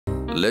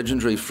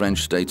Legendary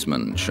French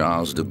statesman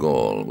Charles de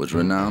Gaulle was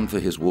renowned for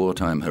his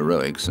wartime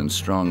heroics and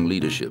strong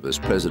leadership as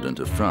president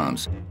of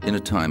France in a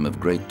time of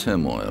great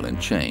turmoil and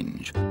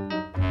change.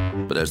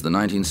 But as the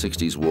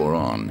 1960s wore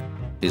on,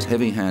 his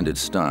heavy-handed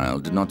style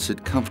did not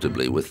sit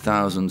comfortably with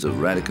thousands of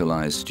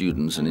radicalized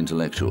students and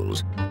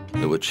intellectuals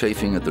who were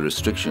chafing at the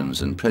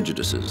restrictions and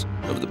prejudices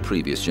of the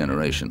previous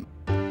generation.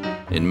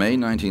 In May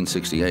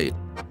 1968,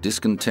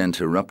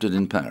 discontent erupted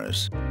in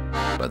Paris.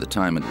 By the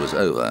time it was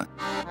over,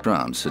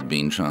 France had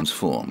been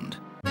transformed.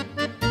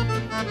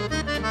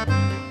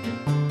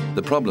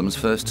 The problems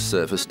first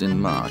surfaced in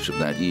March of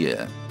that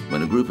year,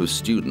 when a group of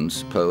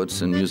students,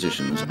 poets and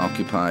musicians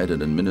occupied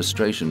an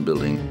administration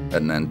building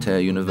at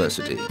Nanterre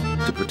University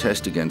to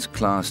protest against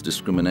class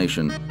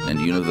discrimination and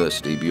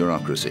university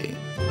bureaucracy.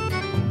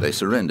 They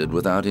surrendered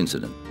without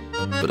incident,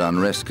 but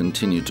unrest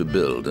continued to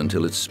build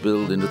until it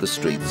spilled into the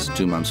streets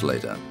 2 months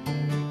later.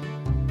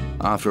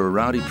 After a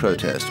rowdy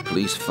protest,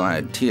 police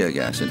fired tear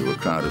gas into a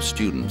crowd of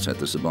students at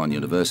the Sorbonne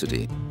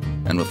University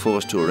and were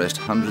forced to arrest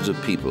hundreds of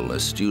people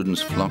as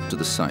students flocked to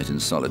the site in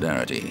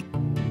solidarity.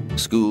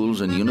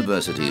 Schools and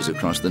universities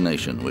across the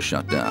nation were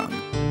shut down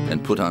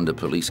and put under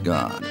police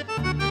guard.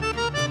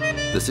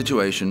 The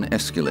situation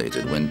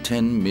escalated when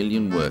 10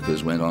 million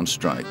workers went on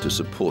strike to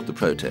support the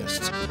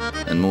protests,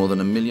 and more than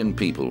 1 million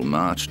people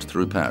marched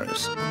through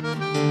Paris.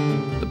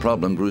 The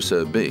problem grew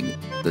so big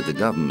that the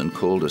government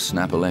called a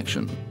snap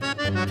election.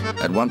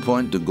 At one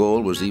point, de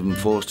Gaulle was even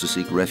forced to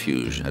seek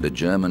refuge at a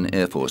German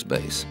Air Force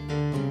base.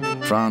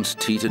 France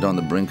teetered on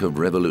the brink of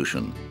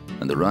revolution,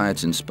 and the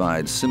riots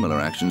inspired similar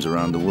actions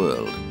around the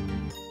world.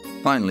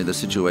 Finally, the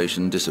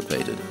situation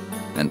dissipated,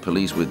 and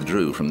police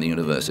withdrew from the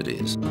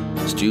universities.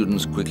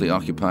 Students quickly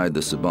occupied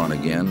the Sorbonne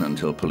again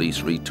until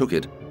police retook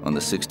it on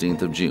the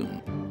 16th of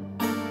June.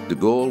 De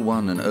Gaulle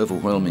won an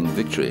overwhelming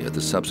victory at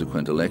the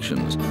subsequent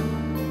elections,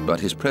 but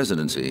his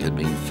presidency had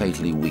been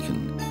fatally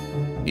weakened.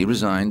 He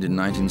resigned in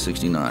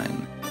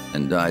 1969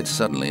 and died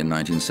suddenly in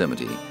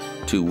 1970,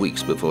 2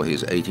 weeks before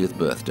his 80th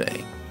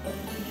birthday.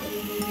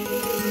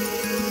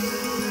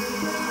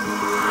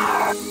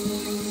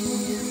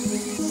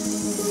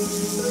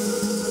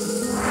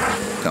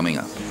 Coming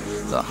up,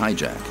 the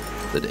hijack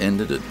that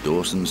ended at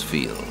Dawson's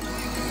Field.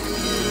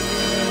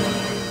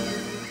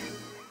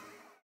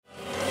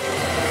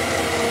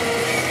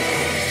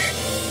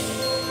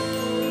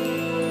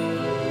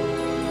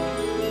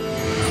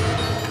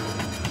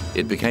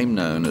 It became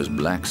known as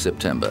Black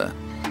September.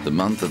 The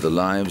month of the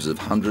lives of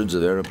hundreds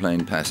of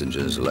aeroplane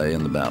passengers lay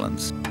in the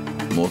balance.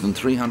 More than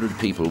 300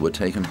 people were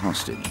taken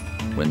hostage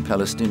when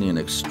Palestinian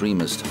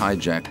extremists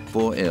hijacked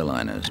 4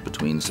 airliners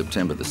between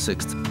September the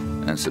 6th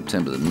and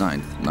September the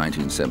 9th,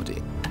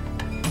 1970.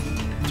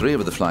 3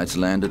 of the flights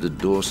landed at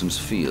Dawson's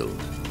Field,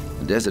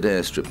 a desert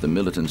airstrip the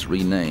militants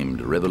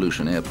renamed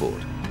Revolution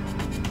Airport.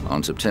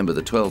 On September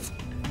the 12th,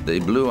 they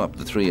blew up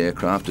the 3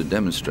 aircraft to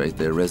demonstrate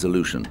their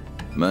resolution,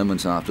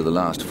 moments after the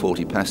last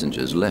 40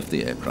 passengers left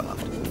the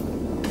aircraft.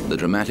 The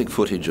dramatic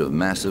footage of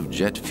massive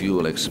jet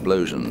fuel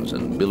explosions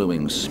and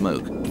billowing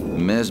smoke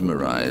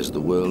mesmerized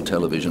the world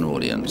television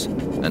audience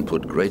and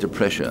put greater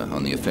pressure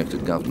on the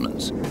affected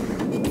governments.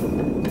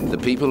 The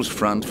People's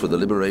Front for the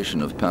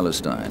Liberation of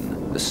Palestine,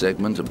 a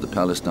segment of the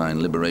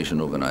Palestine Liberation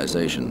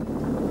Organization,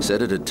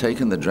 said it had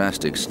taken the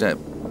drastic step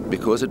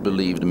because it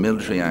believed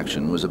military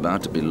action was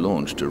about to be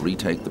launched to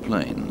retake the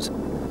plains.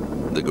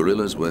 The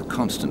guerrillas were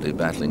constantly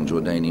battling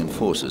Jordanian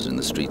forces in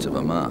the streets of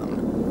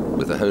Amman,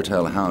 with the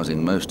hotel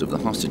housing most of the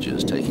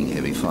hostages taking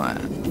heavy fire.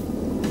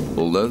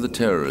 Although the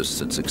terrorists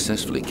had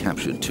successfully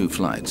captured 2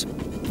 flights,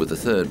 with the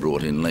 3rd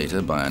brought in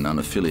later by an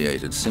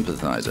unaffiliated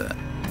sympathizer,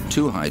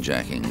 2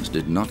 hijackings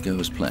did not go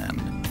as planned.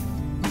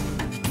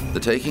 The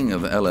taking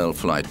of LL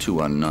Flight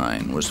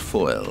 219 was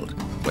foiled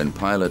when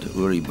pilot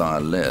Uri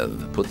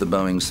Bar-Lev put the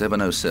Boeing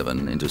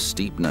 707 into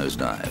steep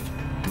nosedive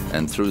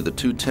and threw the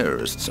 2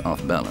 terrorists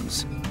off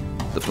balance.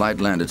 The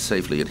flight landed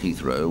safely at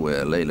Heathrow,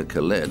 where Layla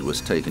Khaled was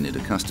taken into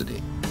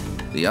custody.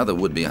 The other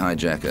would-be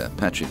hijacker,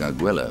 Patrick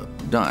Arguello,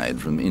 died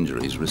from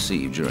injuries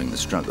received during the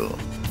struggle.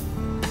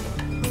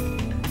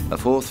 A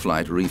 4th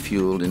flight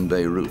refueled in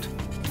Beirut,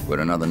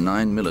 where another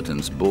 9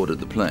 militants boarded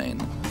the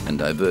plane and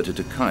diverted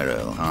to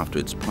Cairo after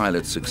its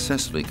pilots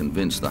successfully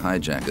convinced the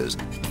hijackers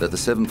that the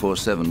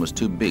 747 was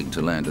too big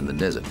to land in the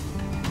desert.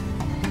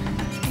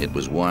 It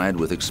was wired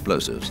with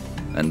explosives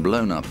and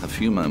blown up a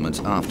few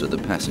moments after the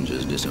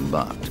passengers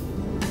disembarked.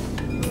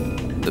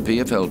 The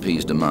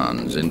PFLP's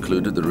demands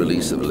included the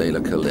release of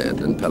Layla Khaled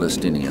and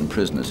Palestinian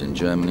prisoners in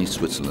Germany,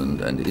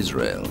 Switzerland, and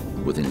Israel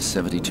within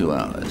 72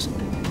 hours.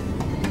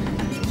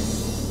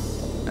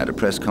 At a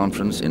press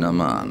conference in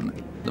Amman,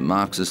 the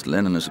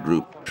Marxist-Leninist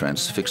group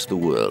transfixed the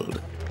world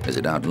as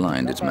it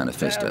outlined its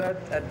manifesto.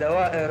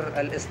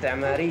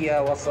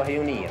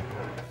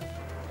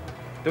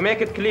 To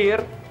make it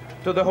clear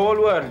to the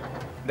whole world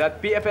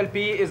that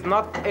PFLP is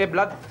not a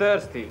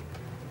bloodthirsty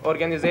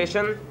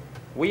organization,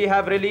 we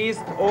have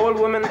released all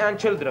women and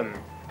children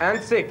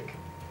and sick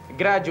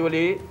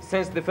gradually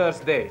since the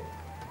first day.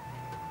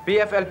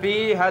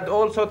 PFLP had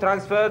also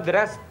transferred the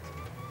rest,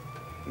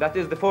 that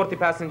is the 40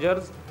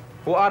 passengers,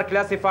 who are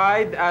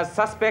classified as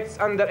suspects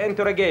under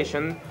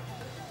interrogation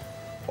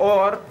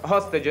or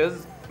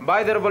hostages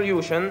by the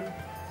revolution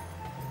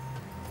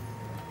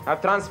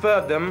have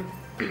transferred them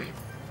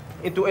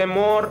into a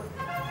more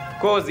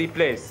cozy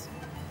place.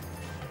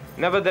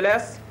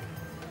 Nevertheless,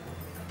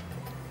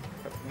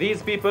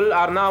 these people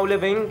are now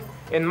living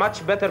in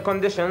much better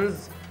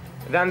conditions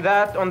than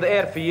that on the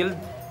airfield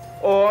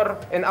or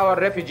in our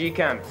refugee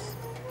camps,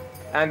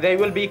 and they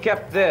will be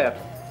kept there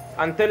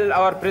until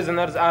our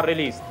prisoners are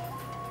released.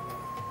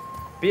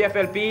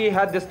 PFLP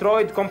had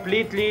destroyed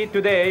completely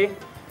today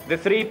the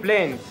 3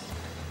 planes,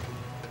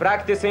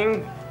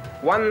 practicing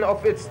one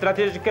of its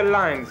strategical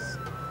lines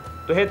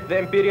to hit the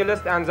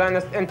imperialist and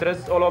Zionist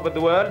interests all over the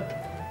world,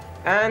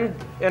 and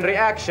in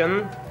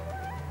reaction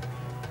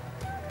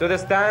to the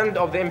stand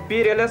of the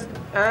imperialist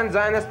and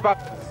Zionist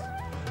powers.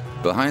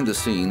 Behind the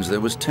scenes,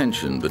 there was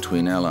tension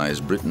between allies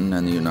Britain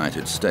and the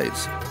United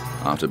States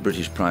after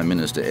British Prime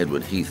Minister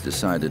Edward Heath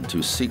decided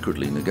to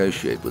secretly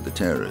negotiate with the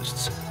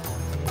terrorists.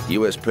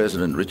 US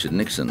President Richard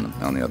Nixon,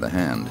 on the other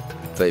hand,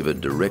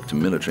 favored direct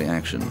military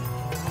action.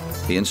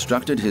 He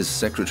instructed his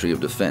Secretary of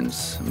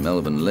Defense,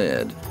 Melvin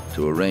Laird,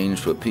 to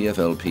arrange for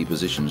PFLP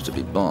positions to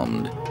be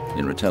bombed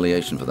in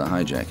retaliation for the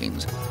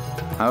hijackings.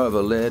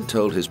 However, Laird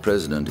told his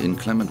president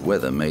inclement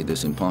weather made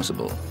this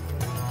impossible.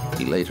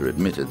 He later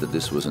admitted that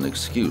this was an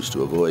excuse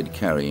to avoid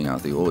carrying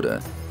out the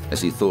order,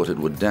 as he thought it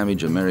would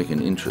damage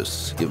American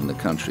interests given the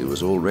country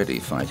was already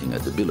fighting a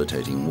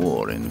debilitating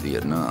war in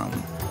Vietnam.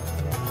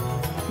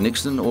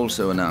 Nixon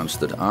also announced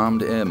that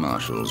armed air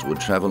marshals would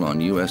travel on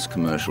US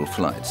commercial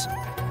flights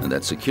and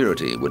that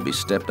security would be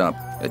stepped up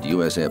at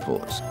US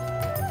airports.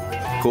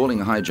 Calling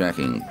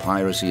hijacking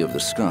piracy of the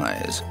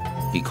skies,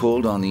 he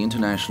called on the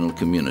international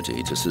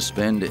community to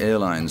suspend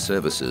airline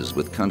services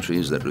with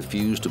countries that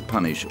refuse to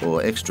punish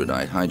or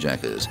extradite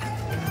hijackers.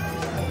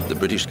 The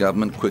British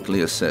government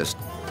quickly assessed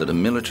that a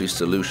military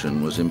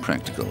solution was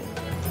impractical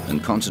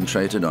and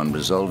concentrated on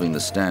resolving the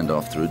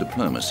standoff through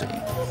diplomacy.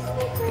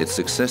 It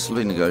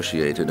successfully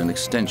negotiated an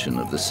extension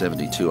of the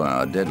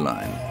 72-hour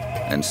deadline,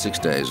 and 6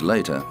 days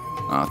later,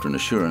 after an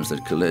assurance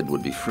that Khaled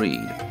would be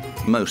freed,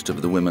 most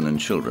of the women and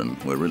children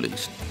were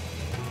released.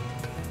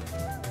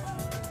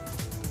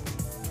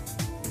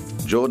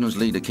 Jordan's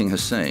leader, King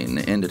Hussein,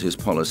 ended his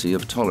policy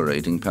of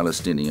tolerating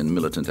Palestinian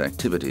militant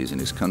activities in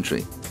his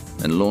country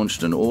and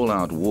launched an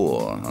all-out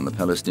war on the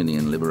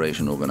Palestinian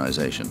Liberation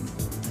Organization.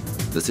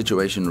 The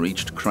situation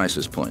reached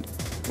crisis point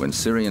when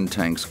Syrian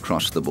tanks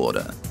crossed the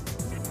border.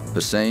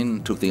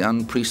 Hussein took the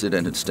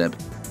unprecedented step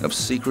of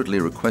secretly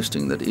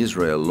requesting that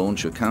Israel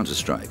launch a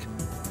counterstrike,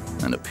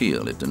 an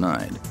appeal it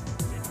denied.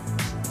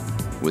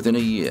 Within a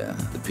year,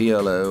 the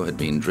PLO had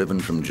been driven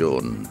from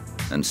Jordan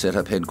and set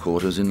up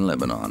headquarters in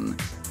Lebanon,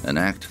 an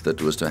act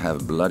that was to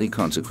have bloody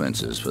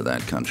consequences for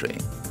that country.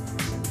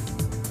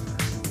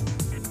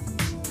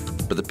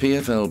 But the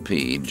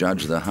PFLP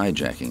judged the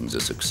hijackings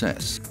a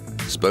success.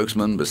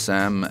 Spokesman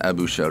Bassam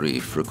Abu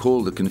Sharif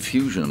recalled the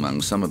confusion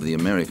among some of the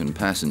American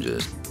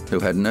passengers who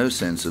had no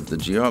sense of the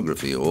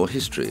geography or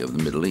history of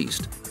the Middle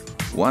East.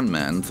 One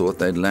man thought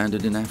they'd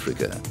landed in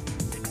Africa.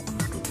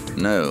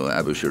 No,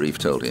 Abu Sharif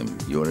told him,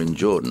 you are in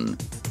Jordan,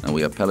 and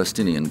we are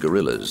Palestinian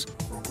guerrillas.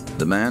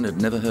 The man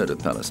had never heard of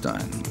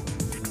Palestine.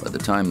 By the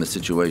time the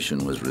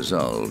situation was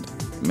resolved,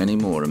 many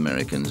more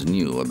Americans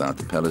knew about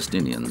the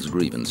Palestinians'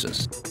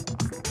 grievances.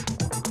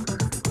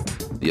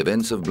 The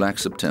events of Black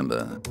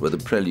September were the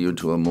prelude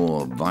to a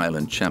more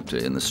violent chapter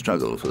in the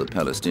struggle for the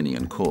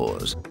Palestinian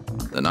cause.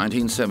 The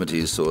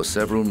 1970s saw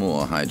several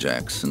more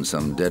hijacks and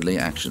some deadly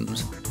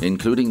actions,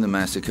 including the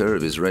massacre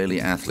of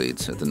Israeli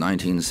athletes at the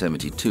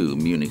 1972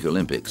 Munich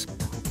Olympics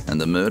and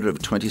the murder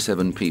of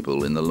 27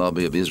 people in the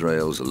lobby of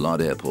Israel's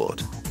Lod Airport.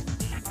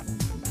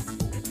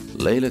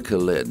 Layla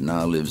Khaled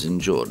now lives in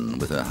Jordan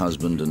with her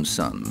husband and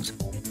sons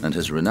and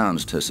has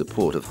renounced her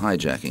support of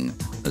hijacking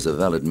as a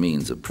valid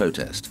means of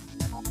protest.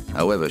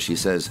 However, she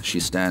says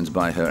she stands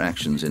by her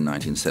actions in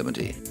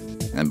 1970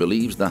 and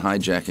believes the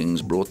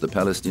hijackings brought the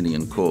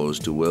Palestinian cause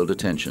to world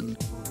attention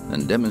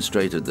and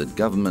demonstrated that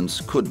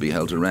governments could be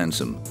held to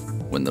ransom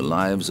when the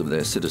lives of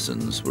their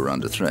citizens were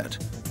under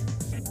threat.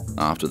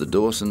 After the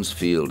Dawson's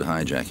Field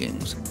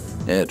hijackings,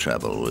 air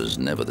travel was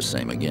never the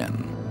same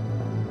again.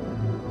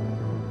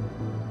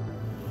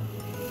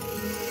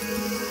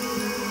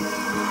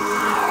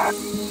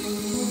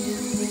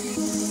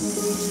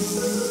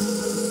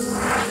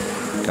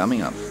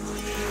 Coming up,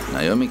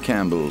 Naomi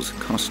Campbell's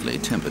costly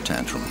temper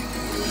tantrum.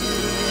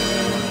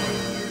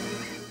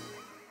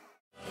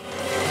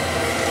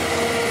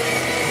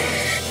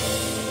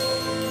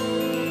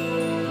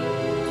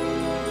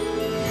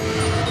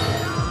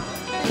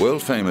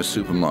 World-famous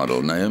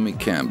supermodel Naomi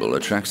Campbell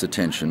attracts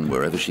attention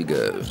wherever she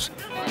goes.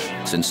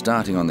 Since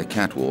starting on the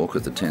catwalk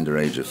at the tender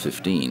age of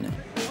 15,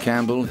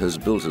 Campbell has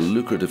built a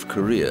lucrative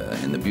career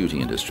in the beauty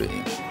industry.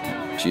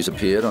 She's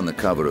appeared on the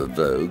cover of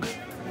Vogue,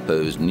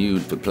 posed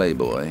nude for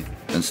Playboy,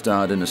 and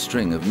starred in a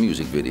string of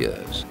music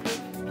videos.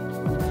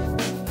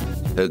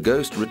 Her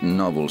ghost-written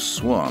novel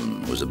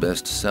Swan was a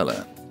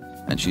bestseller,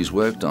 and she's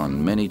worked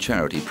on many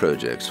charity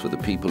projects for the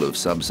people of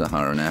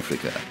sub-Saharan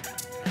Africa.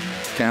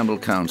 Campbell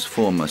counts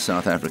former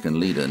South African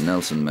leader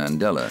Nelson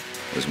Mandela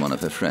as one of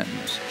her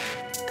friends.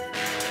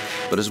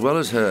 But as well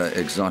as her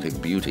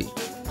exotic beauty,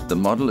 the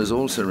model is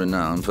also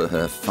renowned for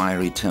her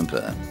fiery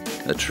temper,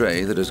 a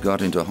trait that has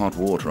got into hot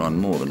water on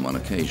more than one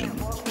occasion.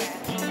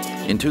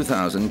 In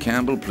 2000,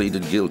 Campbell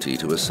pleaded guilty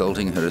to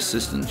assaulting her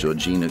assistant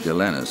Georgina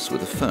Galanis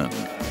with a phone.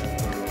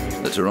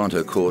 The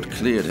Toronto court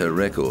cleared her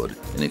record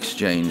in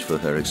exchange for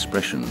her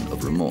expression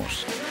of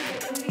remorse.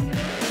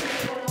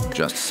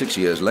 Just 6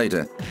 years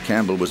later,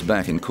 Campbell was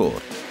back in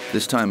court,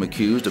 this time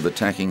accused of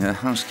attacking her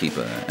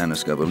housekeeper, Anna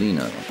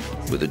Scavolino,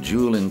 with a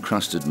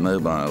jewel-encrusted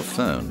mobile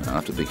phone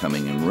after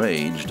becoming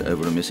enraged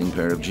over a missing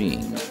pair of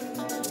jeans.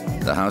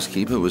 The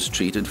housekeeper was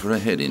treated for a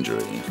head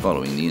injury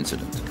following the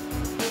incident.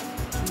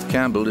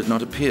 Campbell did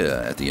not appear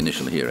at the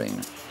initial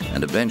hearing,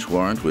 and a bench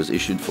warrant was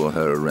issued for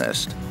her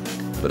arrest.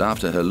 But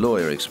after her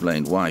lawyer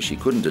explained why she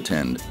couldn't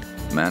attend,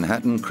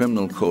 Manhattan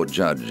Criminal Court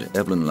Judge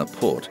Evelyn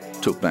Laporte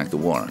took back the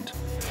warrant.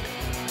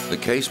 The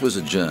case was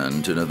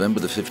adjourned to November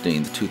the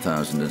 15th,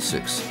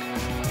 2006.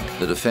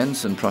 The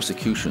defense and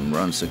prosecution were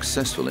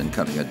unsuccessful in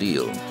cutting a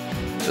deal,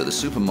 so the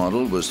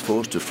supermodel was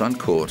forced to front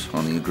court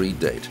on the agreed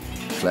date,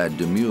 clad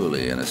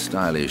demurely in a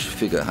stylish,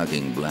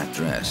 figure-hugging black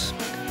dress.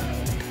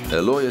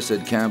 Her lawyer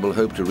said Campbell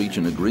hoped to reach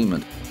an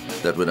agreement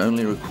that would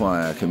only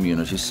require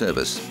community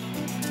service.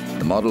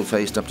 The model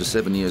faced up to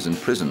 7 years in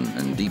prison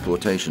and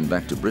deportation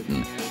back to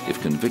Britain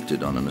if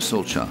convicted on an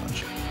assault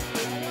charge.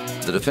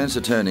 The defense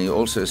attorney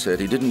also said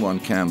he didn't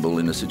want Campbell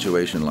in a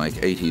situation like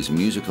 80s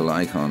musical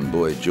icon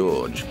Boy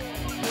George,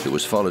 who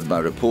was followed by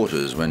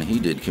reporters when he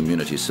did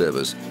community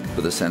service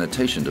for the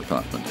sanitation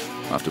department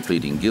after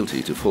pleading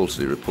guilty to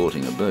falsely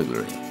reporting a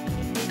burglary.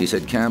 He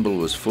said Campbell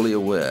was fully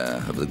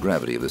aware of the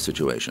gravity of the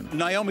situation.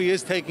 Naomi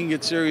is taking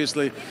it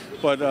seriously,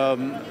 but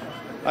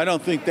I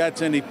don't think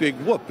that's any big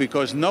whoop,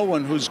 because no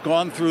one who's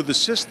gone through the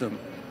system,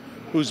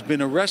 who's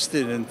been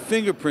arrested and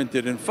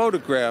fingerprinted and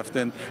photographed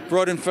and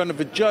brought in front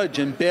of a judge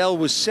and bail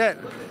was set,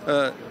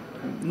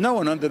 no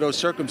one under those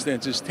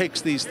circumstances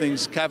takes these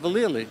things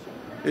cavalierly.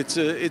 It's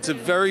a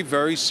very,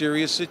 very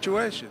serious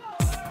situation.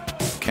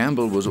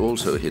 Campbell was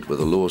also hit with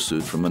a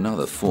lawsuit from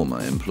another former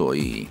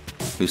employee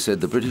who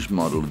said the British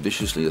model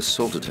viciously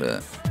assaulted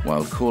her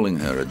while calling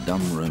her a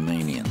dumb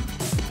Romanian.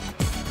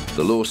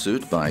 The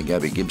lawsuit by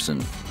Gabby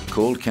Gibson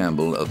called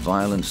Campbell a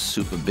violent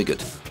super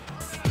bigot.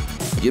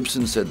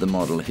 Gibson said the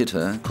model hit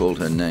her, called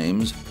her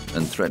names,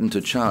 and threatened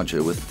to charge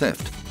her with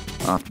theft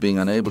after being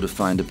unable to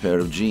find a pair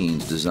of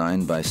jeans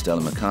designed by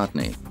Stella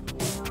McCartney.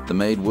 The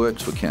maid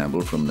worked for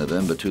Campbell from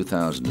November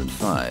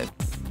 2005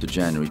 to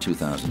January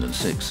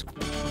 2006.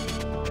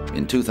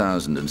 In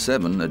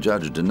 2007, a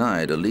judge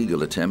denied a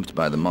legal attempt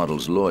by the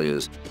model's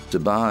lawyers to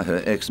bar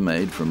her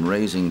ex-maid from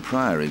raising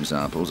prior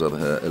examples of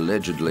her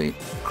allegedly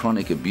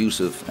chronic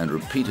abusive and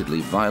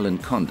repeatedly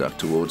violent conduct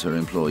towards her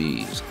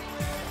employees.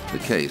 The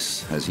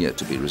case has yet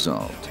to be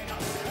resolved.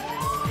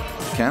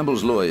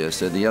 Campbell's lawyer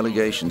said the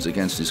allegations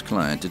against his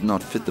client did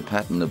not fit the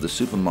pattern of the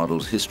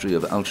supermodel's history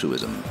of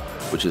altruism,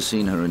 which has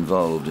seen her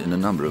involved in a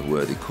number of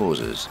worthy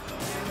causes.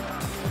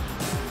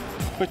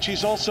 But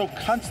she's also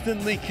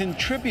constantly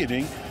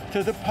contributing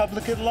to the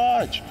public at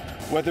large,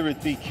 whether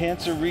it be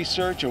cancer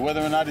research or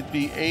whether or not it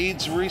be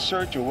AIDS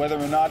research or whether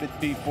or not it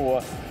be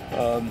for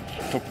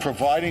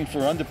providing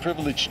for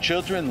underprivileged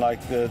children like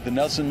the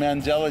Nelson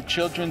Mandela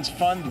Children's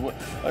Fund.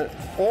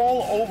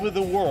 All over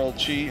the world,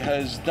 she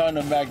has done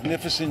a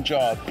magnificent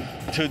job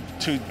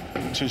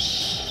to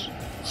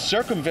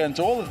circumvent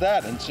all of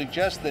that and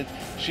suggest that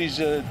she's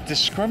a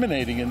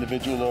discriminating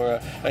individual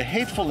or a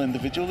hateful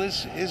individual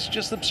is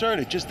just absurd.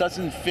 It just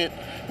doesn't fit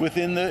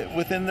within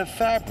the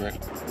fabric.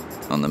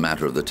 On the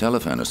matter of the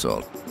telephone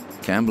assault,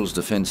 Campbell's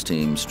defense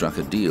team struck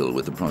a deal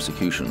with the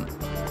prosecution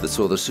that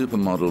saw the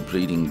supermodel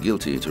pleading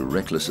guilty to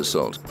reckless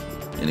assault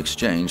in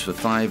exchange for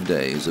 5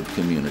 days of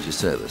community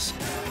service.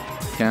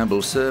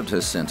 Campbell served her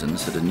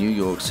sentence at a New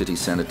York City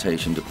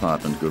Sanitation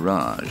Department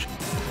garage,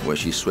 where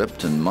she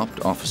swept and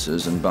mopped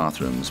offices and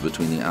bathrooms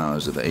between the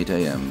hours of 8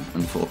 a.m.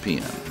 and 4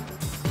 p.m.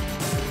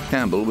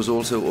 Campbell was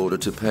also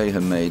ordered to pay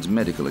her maid's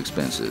medical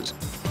expenses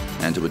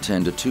and to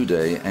attend a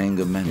 2-day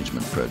anger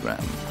management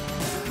program.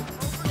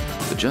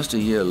 But just a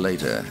year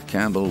later,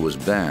 Campbell was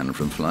banned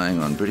from flying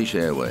on British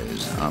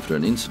Airways after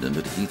an incident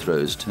at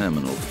Heathrow's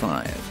Terminal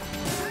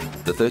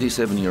 5. The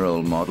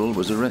 37-year-old model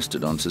was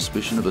arrested on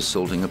suspicion of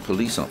assaulting a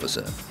police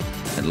officer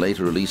and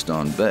later released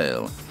on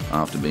bail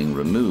after being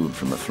removed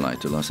from a flight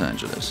to Los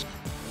Angeles.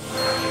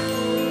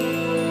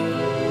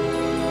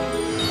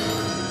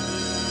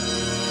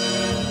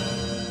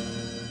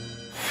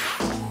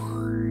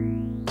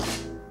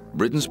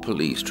 Britain's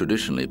police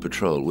traditionally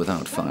patrol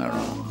without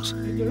firearms,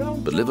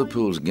 but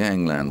Liverpool's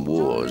gangland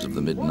wars of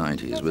the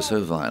mid-90s were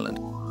so violent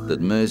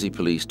that Mersey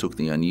police took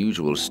the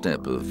unusual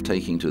step of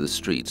taking to the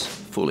streets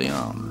fully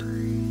armed.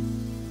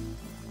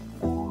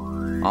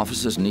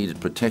 Officers needed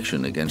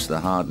protection against the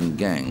hardened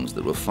gangs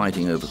that were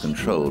fighting over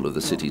control of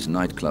the city's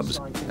nightclubs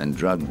and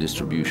drug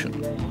distribution.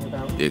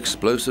 The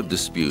explosive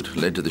dispute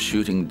led to the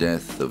shooting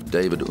death of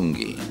David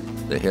Ungi,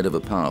 the head of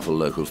a powerful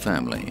local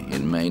family,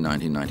 in May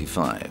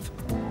 1995.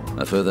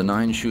 A further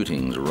 9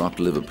 shootings rocked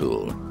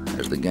Liverpool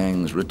as the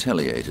gangs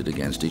retaliated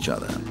against each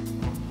other.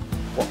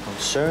 What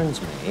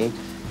concerns me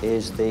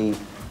is the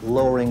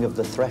lowering of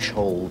the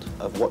threshold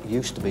of what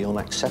used to be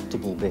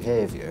unacceptable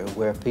behaviour,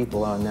 where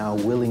people are now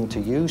willing to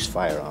use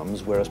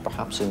firearms, whereas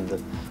perhaps in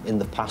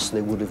the past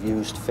they would have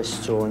used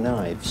fists or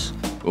knives.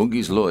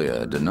 Ungi's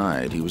lawyer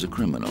denied he was a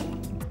criminal.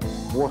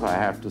 What I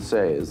have to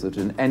say is that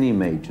in any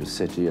major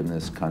city in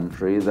this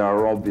country, there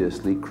are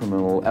obviously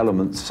criminal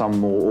elements, some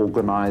more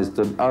organised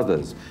than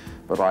others.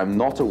 But I'm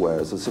not aware,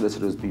 as a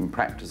solicitor who's been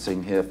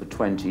practicing here for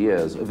 20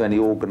 years, of any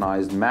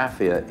organised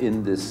mafia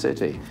in this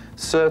city.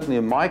 Certainly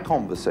in my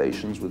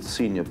conversations with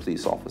senior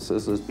police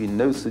officers, there's been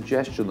no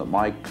suggestion that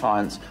my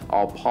clients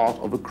are part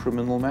of a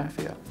criminal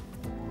mafia.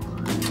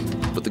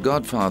 But the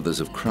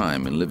godfathers of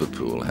crime in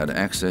Liverpool had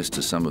access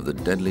to some of the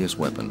deadliest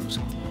weapons.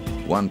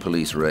 One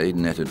police raid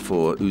netted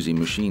 4 Uzi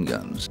machine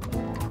guns.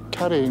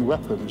 Carrying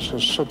weapons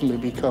has suddenly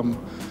become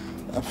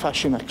a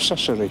fashion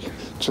accessory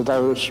to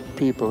those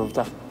people of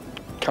that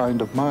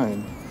kind of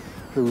mind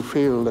who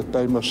feel that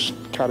they must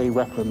carry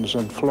weapons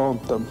and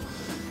flaunt them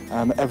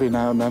and every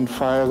now and then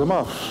fire them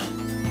off.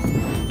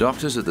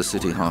 Doctors at the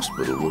city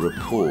hospital were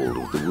appalled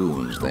with the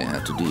wounds they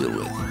had to deal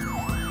with.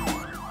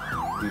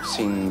 We've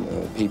seen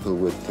people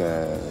with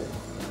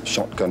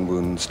shotgun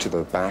wounds to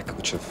the back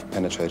which have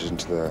penetrated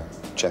into the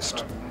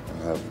chest and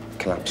have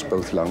collapsed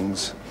both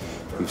lungs.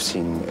 We've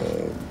seen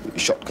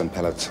shotgun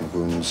pellets and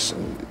wounds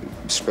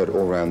spread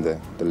all around the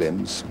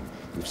limbs.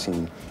 We've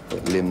seen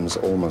limbs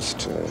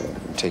almost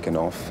taken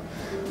off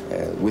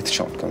with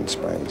shotgun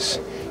sprays.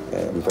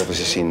 We've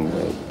obviously seen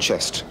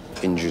chest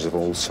injuries of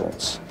all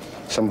sorts.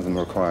 Some of them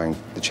requiring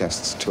the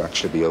chests to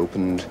actually be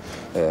opened,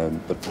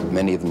 but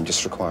many of them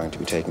just requiring to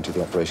be taken to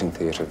the operating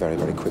theatre very,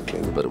 very quickly.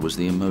 But it was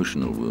the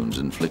emotional wounds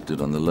inflicted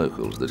on the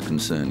locals that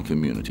concerned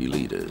community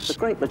leaders. The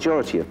great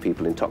majority of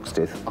people in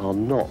Toxteth are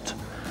not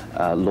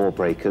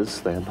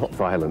lawbreakers, they are not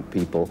violent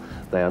people,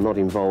 they are not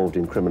involved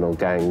in criminal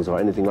gangs or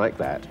anything like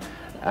that.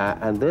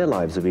 And their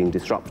lives are being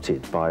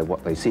disrupted by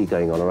what they see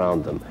going on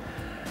around them.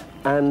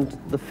 And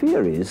the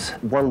fear is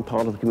one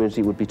part of the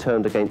community would be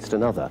turned against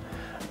another.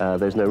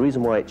 There's no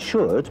reason why it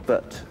should,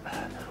 but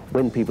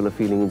when people are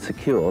feeling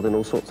insecure, then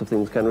all sorts of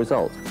things can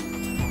result.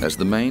 As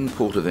the main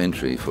port of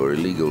entry for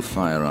illegal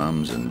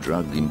firearms and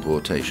drug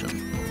importation,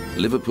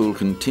 Liverpool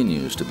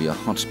continues to be a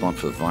hotspot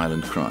for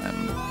violent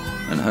crime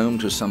and home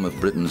to some of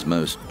Britain's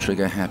most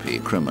trigger-happy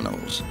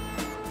criminals.